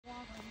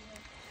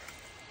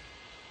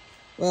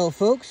Well,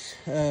 folks,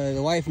 the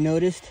wife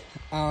noticed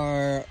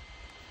our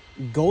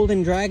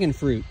golden dragon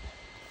fruit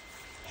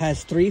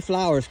has 3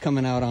 flowers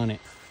coming out on it.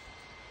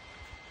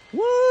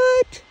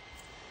 What?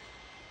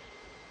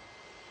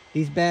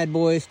 These bad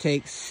boys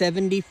take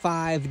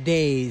 75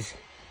 days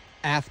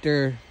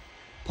after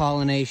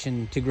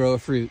pollination to grow a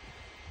fruit.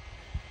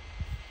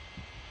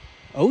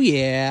 Oh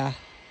yeah.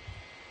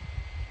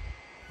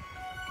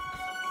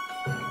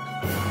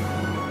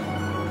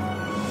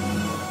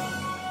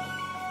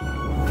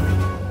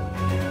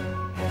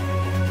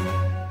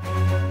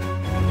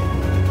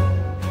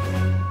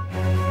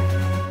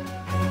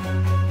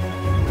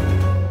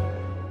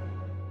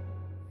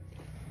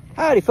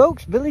 Howdy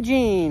folks, Billy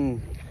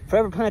Jean,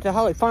 Forever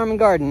Plantaholic Farm and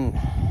Garden.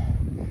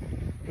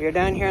 We are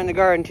down here in the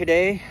garden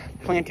today,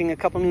 planting a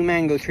couple new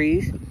mango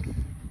trees.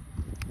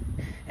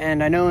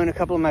 And I know in a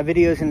couple of my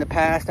videos in the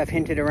past, I've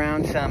hinted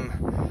around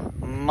some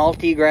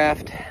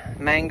multi-graft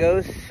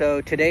mangoes.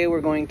 So today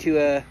we're going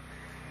to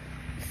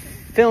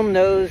film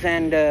those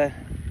and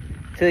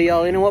fill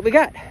y'all in on what we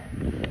got.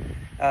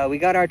 We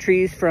got our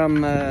trees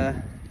from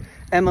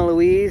Emma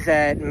Louise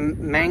at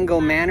Mango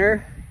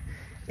Manor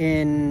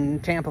in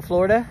Tampa,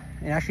 Florida.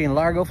 And actually in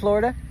Largo,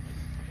 Florida.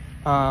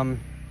 Mango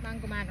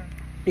Manor.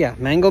 Yeah,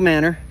 Mango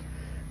Manor.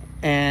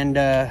 And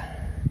the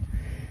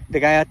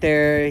guy out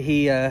there,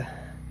 he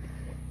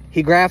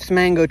grafts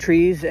mango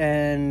trees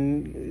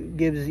and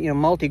gives,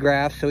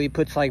 multi-grafts. So he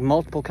puts like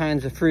multiple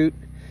kinds of fruit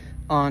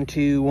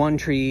onto one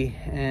tree.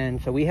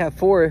 And so we have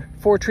four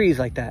trees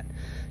like that.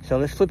 So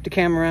let's flip the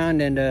camera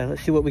around and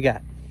let's see what we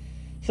got.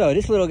 So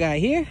this little guy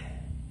here,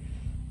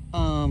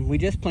 we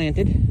just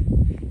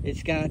planted.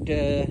 It's got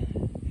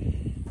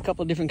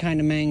couple different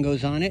kind of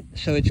mangoes on it.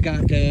 So it's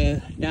got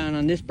down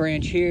on this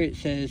branch here it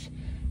says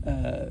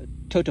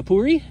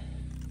Totapuri,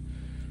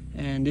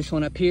 and this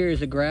one up here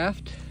is a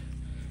graft.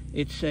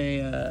 It's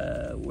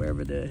a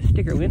wherever the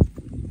sticker went,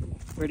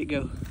 where'd it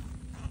go?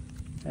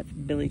 That's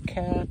Billy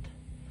Cat.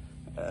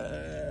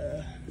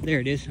 There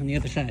it is on the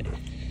other side.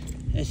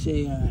 That's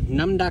a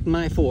Namdak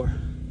Mai 4.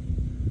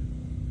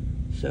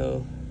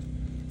 So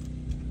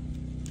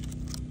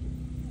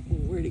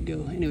where'd it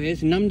go?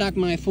 Anyways, Namdak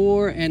Mai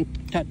 4 and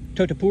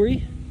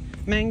Totapuri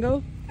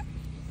mango.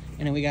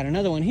 And then we got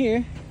another one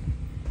here.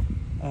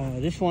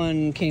 This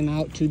one came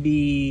out to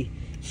be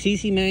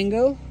Sisi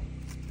mango,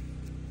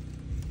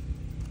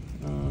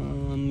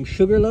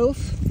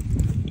 Sugarloaf,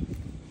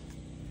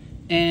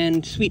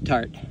 and Sweet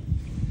Tart.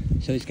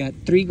 So it's got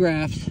 3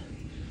 grafts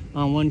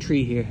on one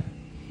tree here.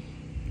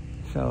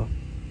 So,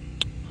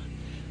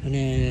 and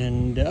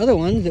then the other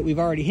ones that we've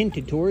already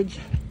hinted towards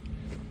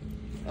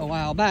a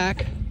while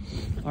back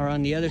are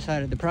on the other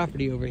side of the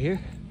property over here.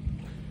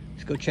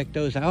 Let's go check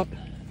those out.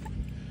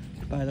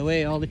 By the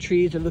way, all the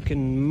trees are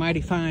looking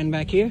mighty fine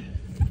back here.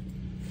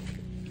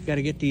 Got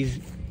to get these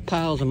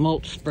piles of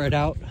mulch spread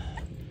out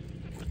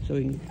so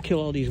we can kill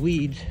all these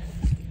weeds.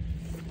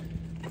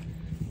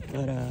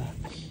 But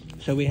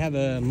so we have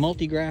a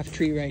multi-graft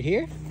tree right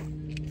here.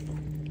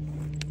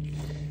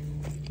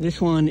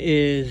 This one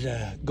is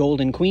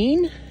Golden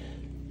Queen,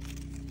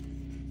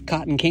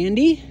 Cotton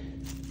Candy,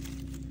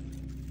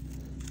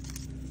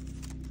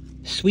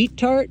 Sweet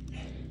Tart,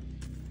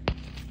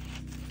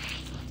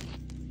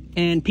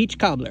 and Peach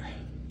Cobbler.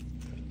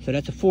 So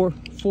that's a four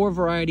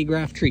variety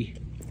graft tree.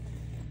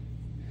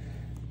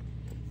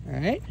 All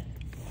right,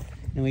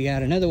 and we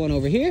got another one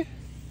over here,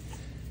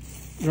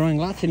 growing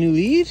lots of new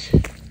leaves,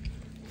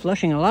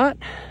 flushing a lot.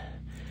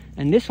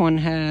 And this one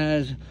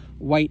has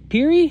white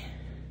piri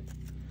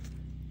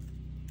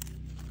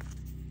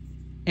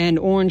and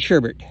orange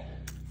sherbet.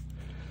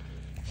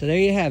 So there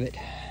you have it.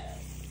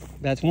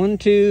 That's 1,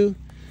 2,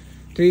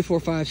 3, 4,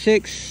 5,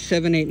 6,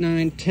 7, 8,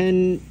 9,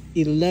 10,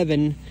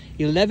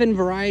 11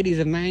 varieties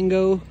of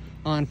mango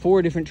on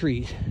 4 different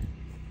trees.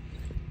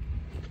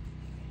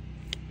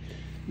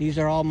 These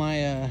are all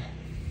my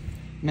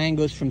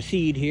mangoes from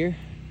seed here,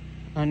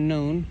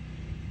 unknown.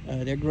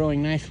 They're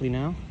growing nicely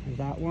now. There's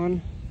that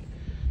one,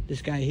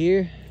 this guy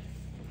here,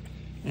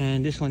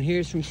 and this one here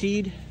is from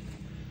seed,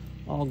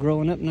 all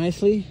growing up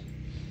nicely.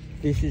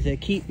 This is a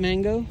Keep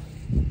mango.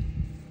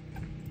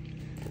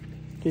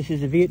 This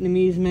is a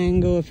Vietnamese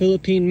mango, a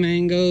Philippine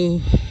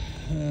mango,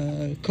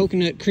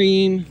 coconut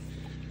cream,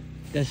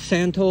 the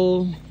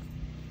Santol,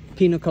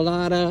 Pina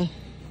Colada.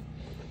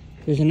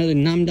 There's another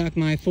Namdak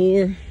Mai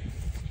 4.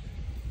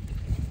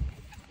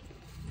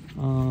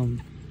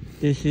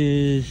 This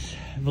is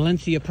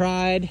Valencia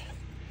Pride.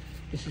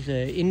 This is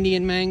an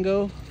Indian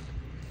mango,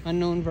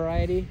 unknown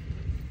variety.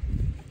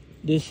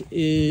 This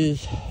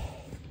is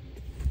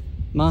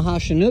Maha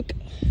Chinook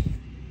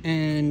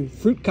and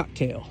Fruit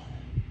Cocktail.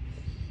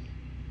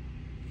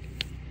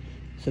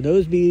 So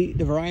those be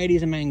the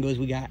varieties of mangoes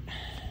we got.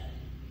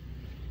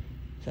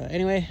 So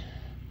anyway,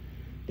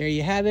 there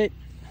you have it.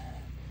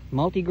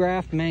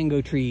 Multi-graft mango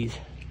trees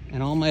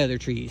and all my other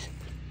trees.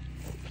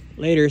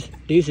 Laters,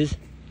 deuces.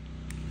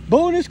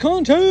 Bonus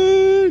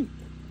content!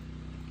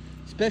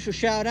 Special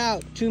shout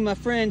out to my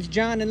friends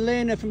John and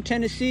Lena from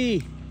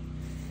Tennessee.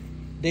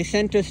 They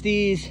sent us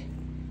these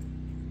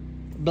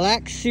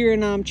black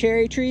Suriname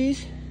cherry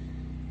trees.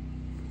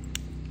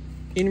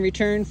 In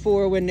return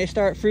for when they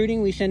start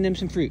fruiting, we send them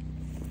some fruit.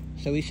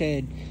 So we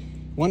said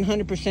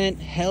 100%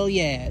 hell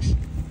yes.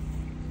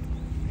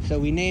 So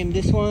we named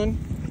this one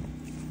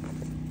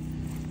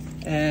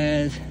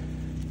as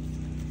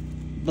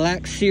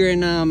Black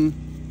Suriname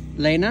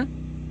Lena.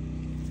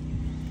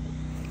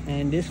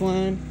 And this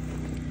one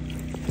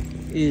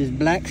is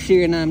Black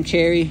Suriname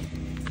Cherry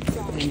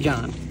and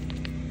John.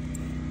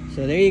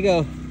 So there you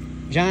go.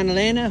 John and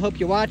Elena, hope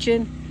you're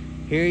watching.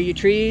 Here are your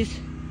trees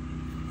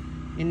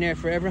in their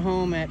forever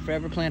home at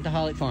Forever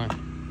Plantaholic Farm.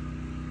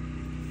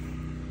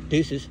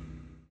 Deuces.